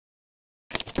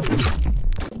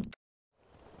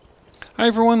Hi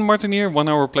everyone, Martin here, 1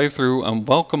 hour playthrough, and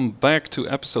welcome back to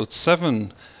episode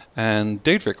 7 and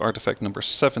Daedric artifact number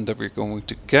 7 that we're going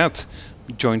to get.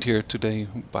 I'm joined here today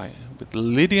with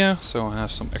Lydia, so I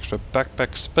have some extra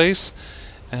backpack space,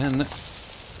 and we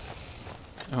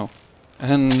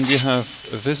have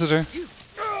a visitor.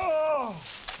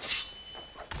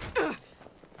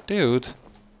 Dude.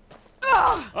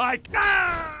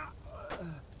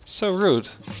 So rude.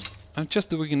 I'm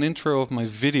just doing an intro of my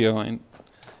video and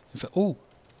oh, you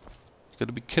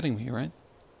gotta be kidding me, right?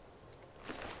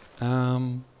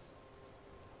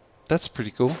 That's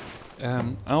pretty cool.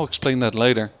 I'll explain that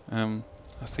later. I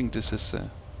think this is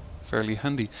fairly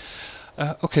handy.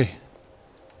 Okay.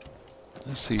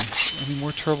 Let's see. Any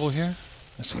more trouble here?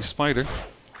 I see a spider.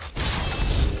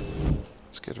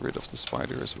 Let's get rid of the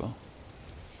spider as well.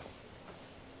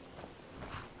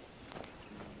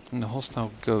 And the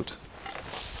hostile goat.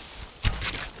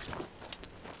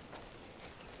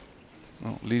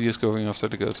 Oh, Lydia's going after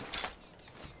the goat.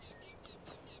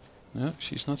 No,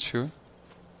 she's not sure.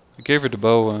 I gave her the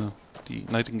bow, the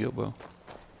nightingale bow.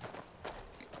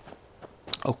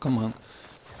 Oh, come on.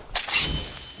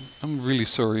 I'm really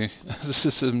sorry. This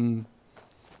is a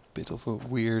bit of a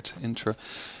weird intro.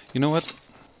 You know what?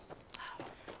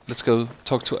 Let's go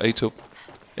talk to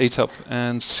Atop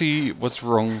and see what's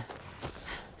wrong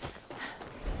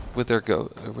with their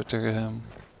with their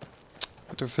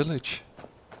village.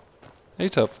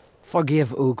 Atop. Forgive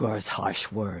Ugor's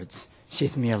harsh words.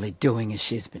 She's merely doing as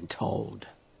she's been told.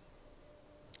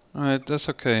 Alright, that's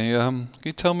okay. Can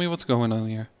you tell me what's going on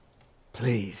here?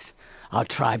 Please, our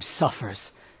tribe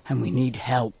suffers, and we need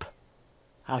help.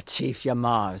 Our chief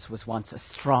Yamars was once a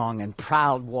strong and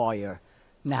proud warrior.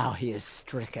 Now he is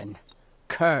stricken,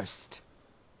 cursed.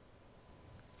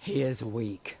 He is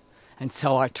weak, and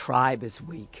so our tribe is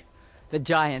weak. The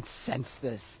giants sense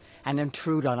this, and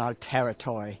intrude on our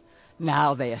territory.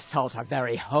 Now they assault our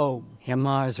very home.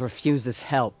 Yamars refuses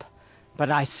help,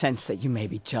 but I sense that you may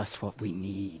be just what we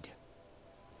need.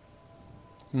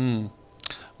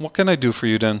 What can I do for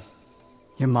you then?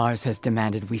 Yamars has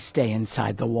demanded we stay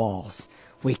inside the walls.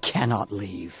 We cannot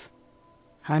leave.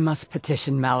 I must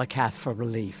petition Malakath for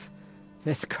relief.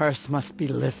 This curse must be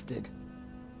lifted.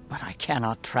 But I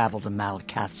cannot travel to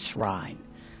Malakath's shrine.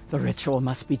 The ritual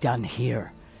must be done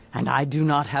here, and I do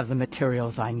not have the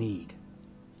materials I need.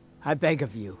 I beg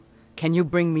of you, can you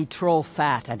bring me troll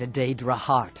fat and a Daedra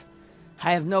heart?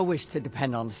 I have no wish to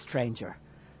depend on a stranger,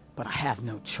 but I have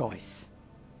no choice.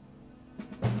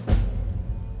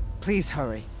 Please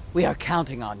hurry. We are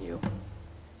counting on you.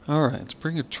 Alright,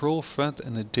 bring a troll fat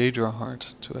and a Daedra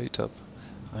heart to Atop.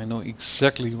 I know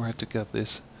exactly where to get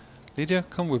this. Lydia,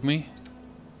 come with me.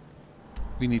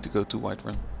 We need to go to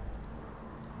Whiterun.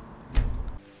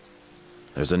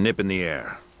 There's a nip in the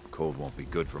air. Cold won't be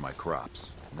good for my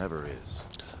crops. Never is.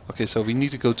 Okay, so we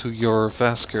need to go to your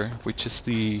Vasker, which is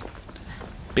the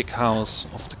big house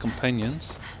of the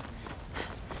companions.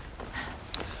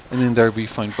 And in there we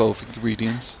find both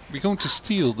ingredients. We're going to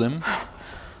steal them.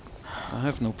 I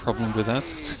have no problem with that.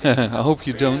 I hope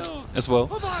you don't as well.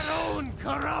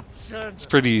 It's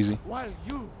pretty easy. While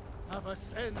you have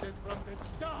ascended from the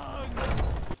dung.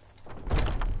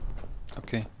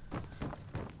 Okay.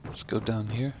 Let's go down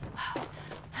here.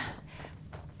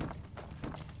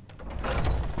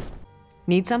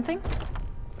 Need something?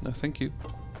 No, thank you.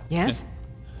 Yes?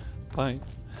 Bye.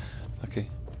 Okay.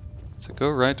 So go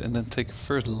right and then take a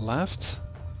first left.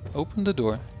 Open the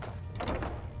door.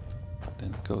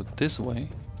 Then go this way.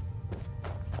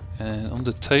 And on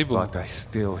the table. But I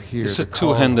still hear it's the a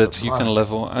two-handed you can blood.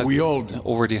 level. I We all do.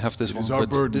 already have this It one, is our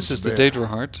but burden this to is the bear. Daedra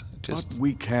heart. Just But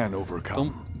we can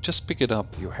overcome. just pick it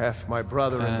up. You have my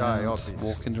brother and I, And obviously.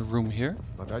 walk in the room here.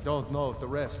 But I don't know if the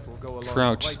rest will go along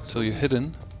Crouch quite so till you're easy.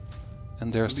 hidden.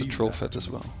 And there's the Leave troll that fat to as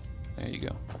me. well. There you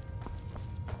go.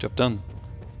 Job done.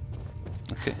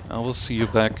 Okay, I will see you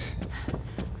back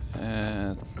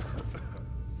at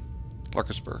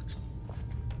Larkersburg.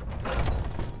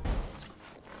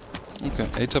 Okay,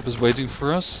 Atop is waiting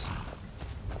for us.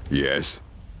 Yes.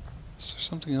 Is there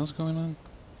something else going on?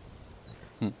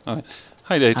 Alright.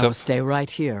 Hi I will Atop. stay right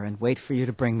here and wait for you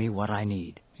to bring me what I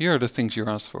need. Here are the things you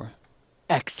asked for.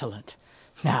 Excellent.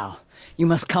 Now, you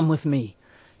must come with me.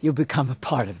 You become a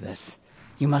part of this.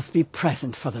 You must be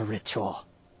present for the ritual.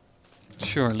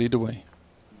 Sure, lead the way.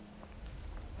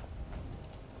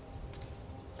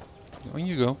 On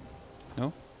you go.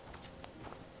 No?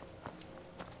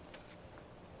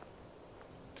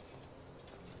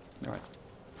 Alright.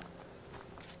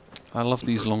 I love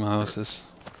these long houses.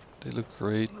 They look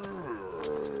great.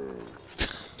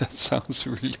 That sounds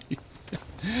really...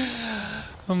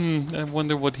 I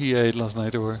wonder what he ate last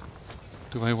night, or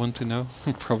Do I want to know?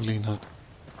 Probably not.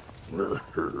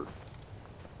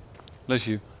 Bless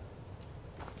you.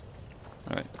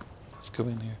 Alright, let's go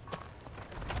in here.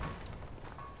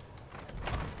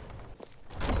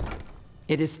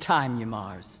 It is time,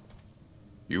 Ymars.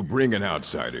 You bring an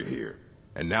outsider here,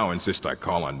 and now insist I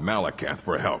call on Malakath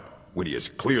for help, when he has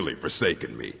clearly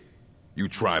forsaken me. You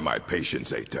try my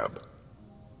patience, Atub.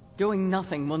 Doing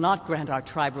nothing will not grant our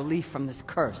tribe relief from this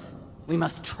curse. We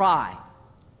must try.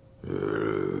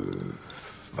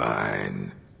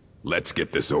 Fine. Let's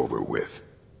get this over with.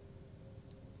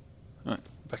 Alright,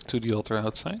 back to the altar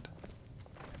outside.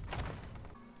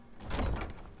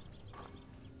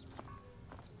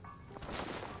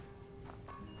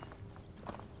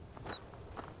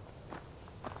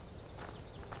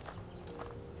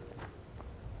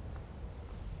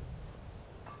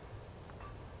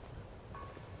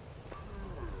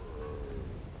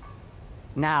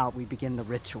 Now we begin the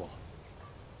ritual.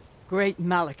 Great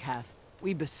Malakath,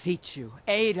 we beseech you,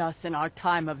 aid us in our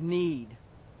time of need.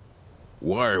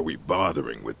 Why are we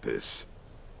bothering with this?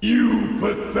 You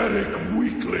pathetic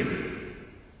weakling!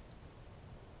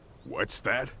 What's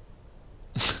that?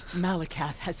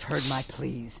 Malakath has heard my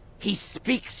pleas. He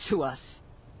speaks to us.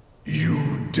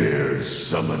 You dare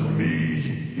summon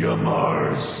me,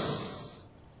 Ymars?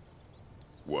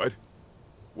 What?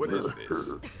 What is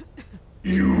this?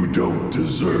 You don't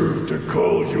deserve to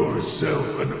call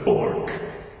yourself an orc.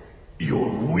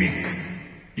 You're weak,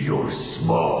 you're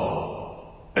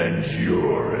small, and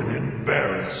you're an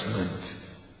embarrassment.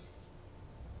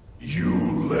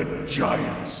 You let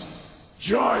giants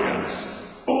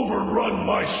overrun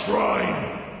my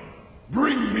shrine.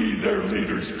 Bring me their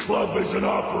leader's club as an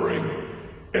offering,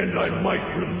 and I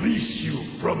might release you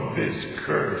from this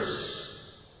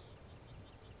curse.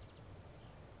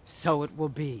 So it will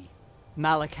be.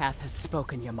 Malakath has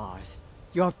spoken, Ymars.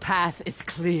 Your path is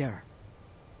clear.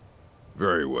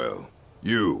 Very well.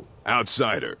 You,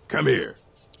 outsider, come here.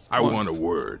 I want a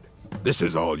word. This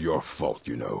is all your fault,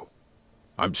 you know.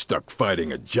 I'm stuck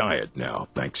fighting a giant now,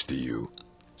 thanks to you.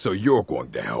 So you're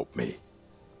going to help me.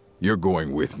 You're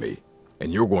going with me,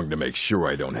 and you're going to make sure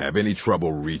I don't have any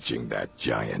trouble reaching that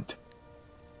giant.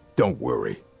 Don't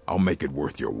worry, I'll make it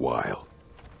worth your while.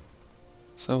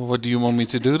 So what do you want me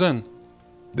to do then?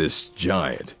 This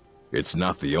giant, it's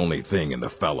not the only thing in the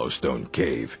Fallowstone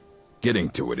Cave. Getting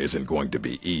to it isn't going to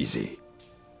be easy.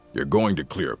 You're going to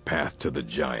clear a path to the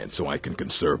giant so I can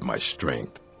conserve my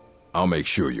strength. I'll make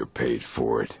sure you're paid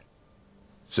for it.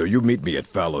 So you meet me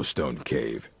at Fallowstone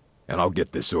Cave, and I'll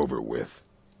get this over with.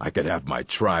 I can have my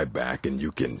tribe back, and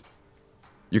you can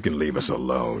leave us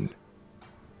alone.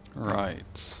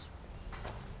 Right.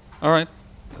 Alright,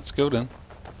 let's go then.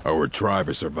 Our tribe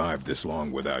has survived this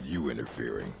long without you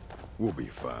interfering. We'll be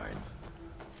fine.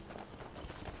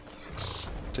 Let's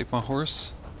take my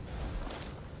horse.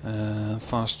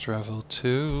 Fast travel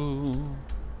to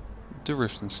the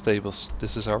Riften Stables.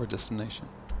 This is our destination.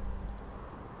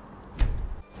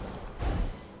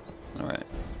 Alright.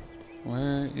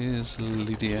 Where is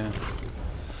Lydia?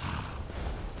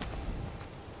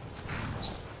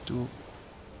 Let's do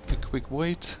a quick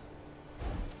wait.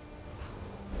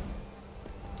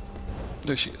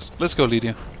 There she is. Let's go,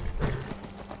 Lydia.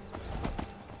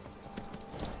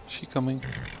 She coming?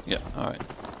 Yeah, alright.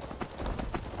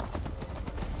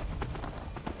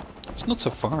 It's not so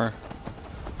far.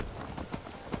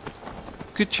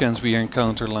 Good chance we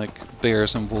encounter like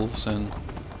bears and wolves and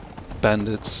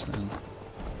bandits and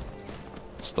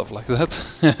stuff like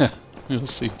that. We'll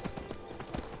see.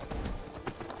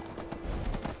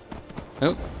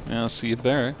 Oh, yeah, I see a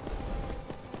bear.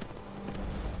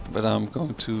 But I'm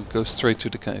going to go straight to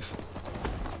the cave.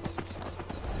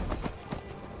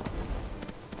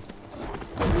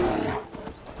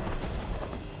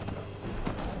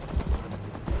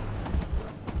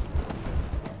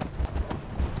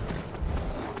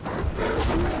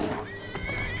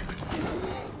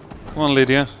 Come on,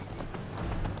 Lydia.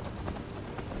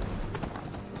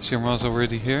 Is Ymars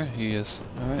already here? He is.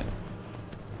 Alright.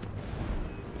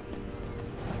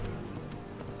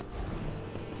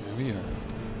 Here we are.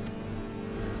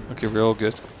 Okay, we're all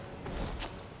good.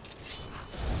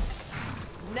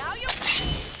 Now you.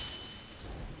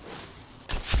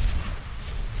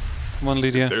 Come on,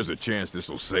 Lydia. If there's a chance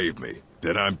this'll save me,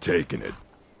 then I'm taking it.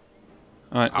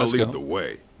 Alright, I'll let's lead go. the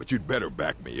way, but you'd better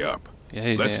back me up.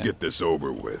 Yeah, Let's get this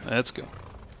over with. Let's go.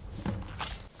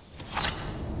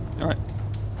 Alright.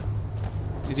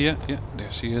 Lydia, yeah,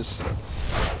 there she is.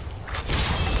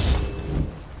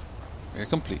 We're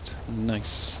complete.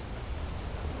 Nice.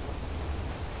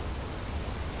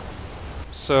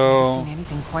 Never So seen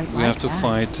anything quite we like have to that.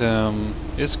 fight.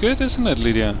 It's good, isn't it,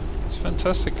 Lydia? It's a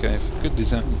fantastic cave. Good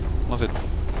design. Love it.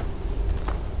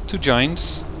 2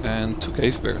 giants and 2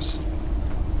 cave bears.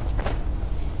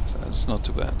 So it's not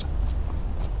too bad.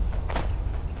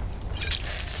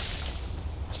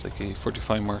 Let's take a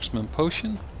 45 marksman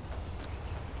potion.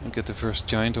 And get the first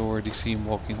giant. I already see him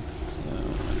walking. So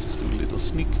I'll just do a little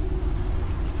sneak.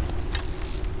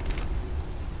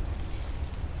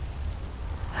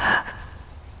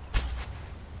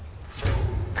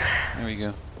 There we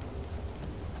go.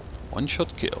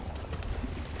 1-shot kill.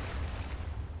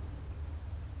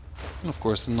 And of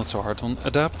course not so hard on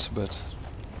adapt, but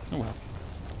oh well.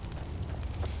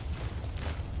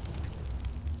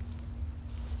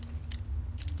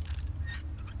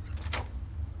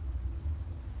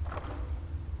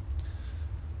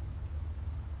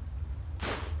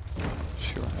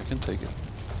 Sure, I can take it.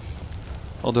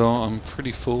 Although I'm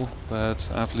pretty full, but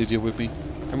I have Lydia with me.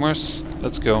 Hey Mars,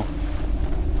 let's go.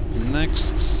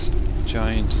 Next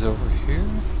giant is over here.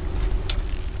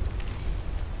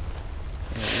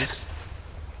 There it is.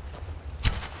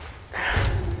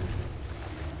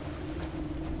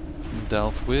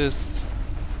 Dealt with.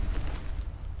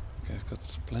 Okay, I've got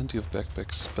plenty of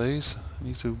backpack space. I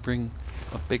need to bring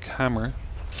a big hammer.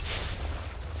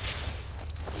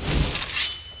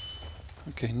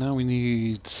 Okay, now we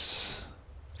need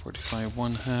 45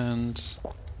 one hand,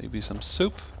 maybe some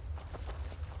soup.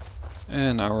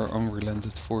 And our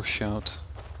unrelented force shout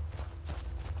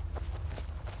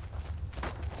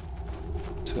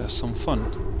to have some fun.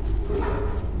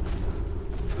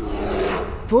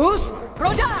 Fus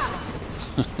Roda!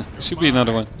 Should be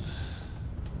another one.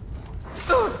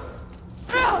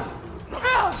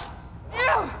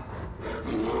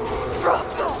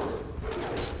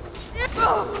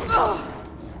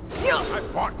 I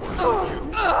fought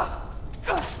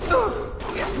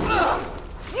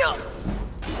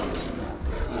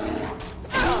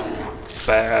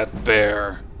Bad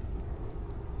bear.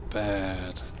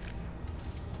 Bad.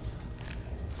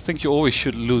 I think you always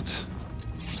should loot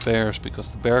bears because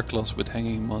the bear claws with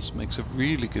hanging moss makes a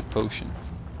really good potion.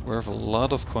 Worth a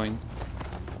lot of coin.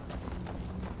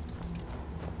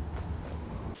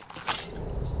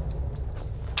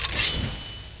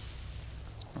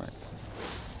 Right.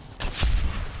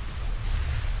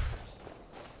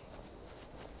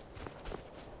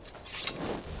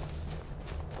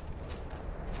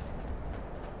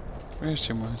 Where's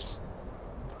your mouse?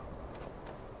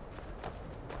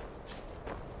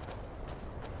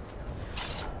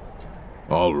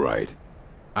 All right.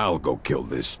 I'll go kill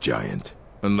this giant.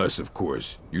 Unless, of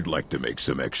course, you'd like to make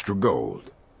some extra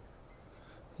gold.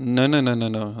 No.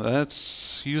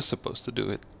 That's you supposed to do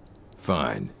it.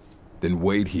 Fine. Then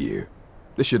wait here.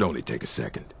 This should only take a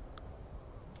second.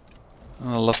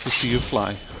 I'd love to see you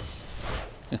fly.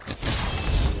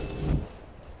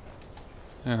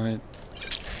 Alright.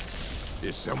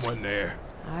 Is someone there?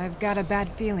 I've got a bad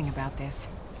feeling about this.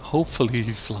 Hopefully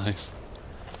he flies.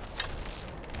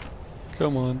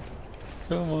 Come on.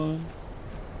 Come on.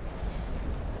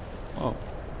 Oh.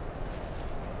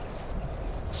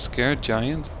 Scared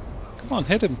giant? Come on,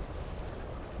 hit him.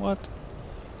 What?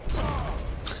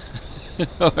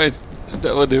 Alright,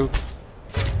 that will do.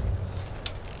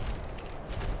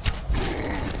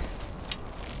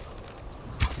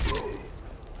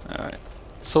 Alright.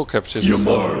 Soul capture.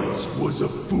 Yamars was a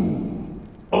fool,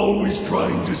 always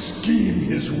trying to scheme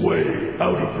his way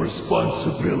out of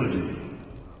responsibility.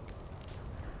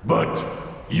 But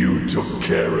you took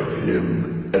care of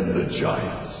him and the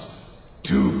giants.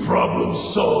 2 problems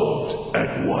solved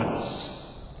at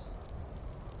once.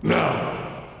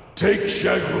 Now, take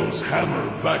Shagrel's hammer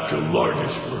back to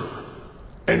Larnishburg,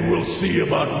 and we'll see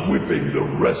about whipping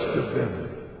the rest of them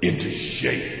into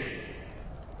shape.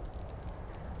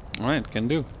 Alright, can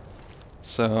do.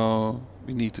 So,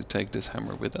 we need to take this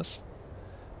hammer with us.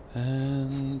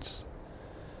 And...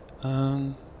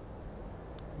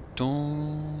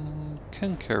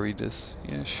 can carry this.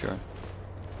 Yeah, sure.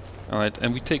 Alright,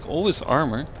 and we take all his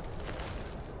armor,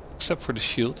 except for the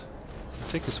shield. We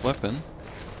take his weapon,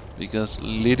 because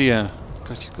Lydia,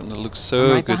 God, you're gonna look so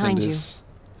I'm right good in behind this.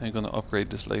 I'm gonna upgrade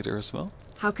this later as well.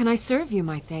 How can I serve you,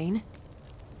 my Thane?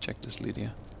 Check this,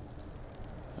 Lydia.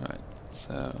 Alright,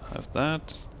 so have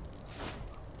that.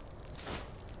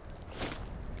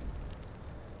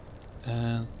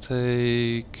 And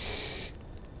take...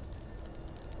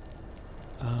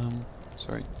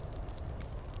 sorry.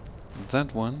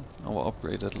 That one, I will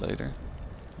upgrade that later.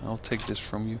 I'll take this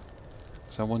from you.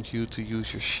 So I want you to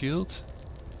use your shield.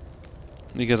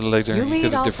 You get it later, You you lead,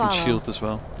 get a I'll different follow. shield as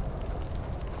well.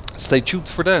 Stay tuned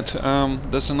for that.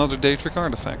 That's another Daedric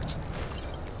artifact.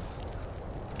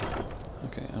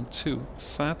 Okay, I'm too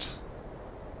fat.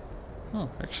 Oh,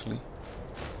 actually.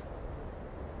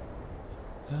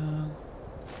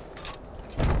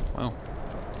 Wow.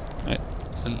 Right.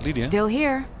 Lydia. Still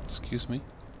here. Excuse me.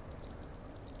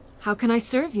 How can I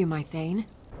serve you, my Thane?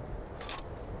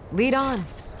 Lead on.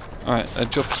 Alright, I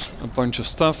dropped a bunch of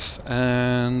stuff,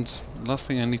 and last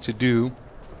thing I need to do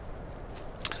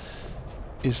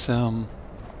is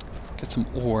get some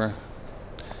ore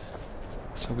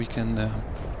so we can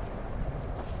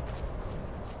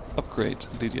upgrade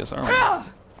Lydia's armor.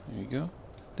 There you go.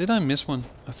 Did I miss one?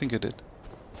 I think I did.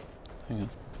 Hang on.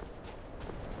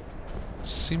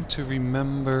 Seem to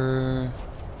remember...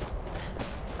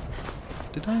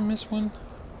 Did I miss one?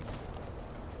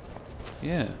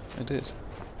 Yeah, I did.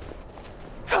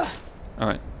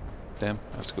 Alright. Damn,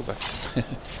 I have to go back.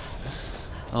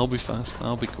 I'll be fast,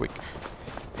 I'll be quick.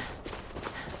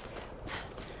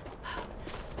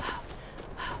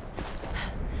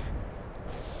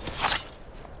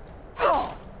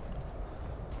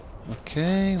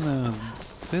 Okay, now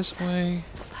this way.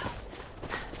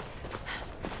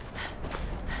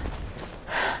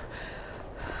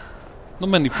 Not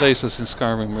many places in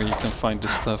Skyrim where you can find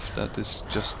this stuff that is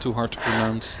just too hard to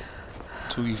pronounce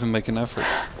to even make an effort.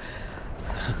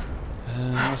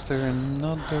 Was there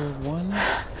another one?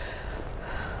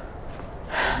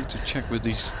 I need to check with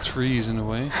these trees in a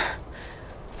way.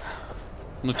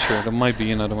 I'm not sure, there might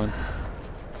be another one.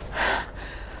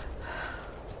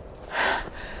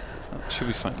 Oh, should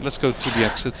be fine. Let's go to the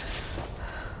exit.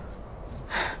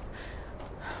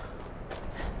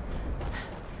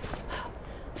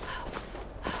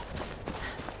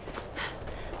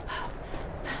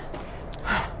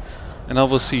 And I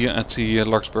will see you at the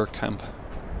Larksburg camp.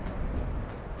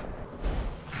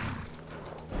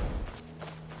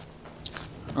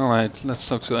 Alright, let's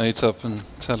talk to Aetop and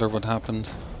tell her what happened.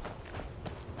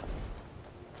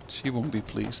 She won't be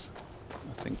pleased,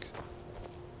 I think.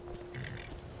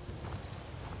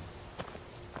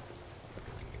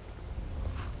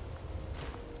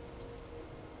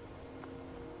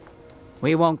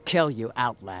 We won't kill you,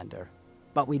 Outlander,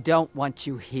 but we don't want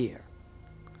you here.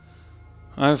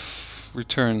 I've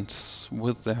returned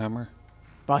with the hammer.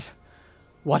 But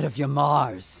what of your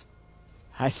Mars?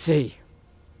 I see.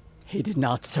 He did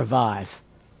not survive.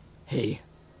 He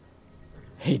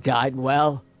died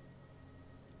well?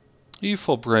 He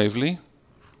fought bravely,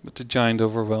 but the giant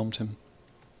overwhelmed him.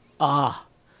 Ah,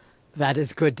 that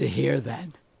is good to hear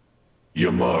then.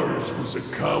 Yamars was a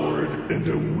coward and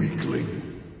a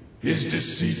weakling. His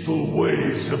deceitful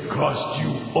ways have cost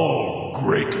you all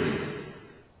greatly.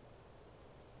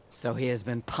 So he has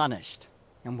been punished.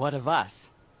 And what of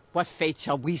us? What fate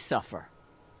shall we suffer?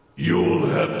 You'll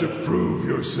have to prove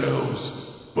yourselves,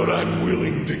 but I'm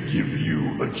willing to give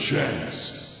you a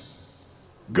chance.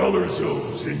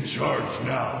 Gullerzo's in charge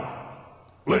now.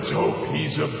 Let's hope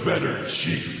he's a better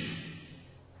chief.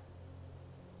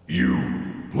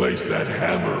 You place that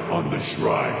hammer on the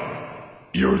shrine.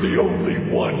 You're the only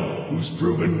one who's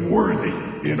proven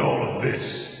worthy in all of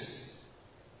this.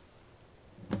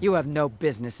 You have no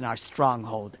business in our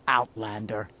stronghold,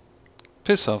 Outlander.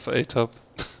 Piss off, Aetop.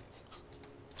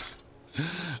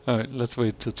 Alright, let's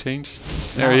wait till change.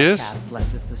 There he is. Malakath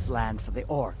blesses this land for the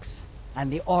orcs,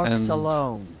 and the orcs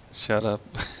alone. Shut up.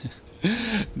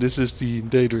 This is the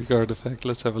Daedric artifact.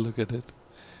 Let's have a look at it.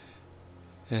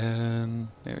 And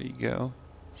there you go.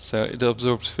 So it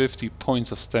absorbs 50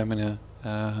 points of stamina,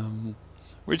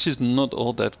 which is not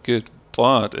all that good,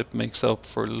 but it makes up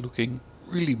for looking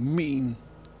really mean.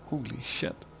 Holy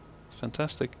shit.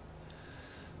 Fantastic.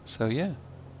 So yeah.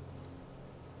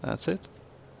 That's it.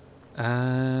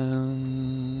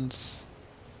 And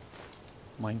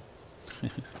mine.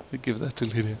 Give that to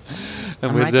Lydia.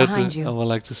 And I'm with right that, behind you. I would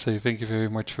like to say thank you very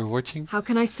much for watching. How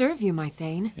can I serve you, my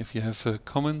Thane? If you have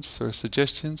comments or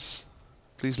suggestions,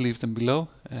 please leave them below,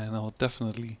 and I'll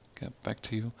definitely get back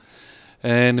to you.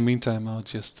 And in the meantime, I'll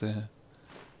just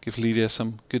give Lydia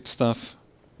some good stuff.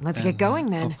 Let's get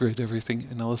going then. Upgrade everything,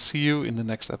 and I will see you in the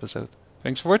next episode.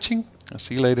 Thanks for watching. I'll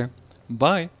see you later.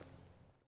 Bye.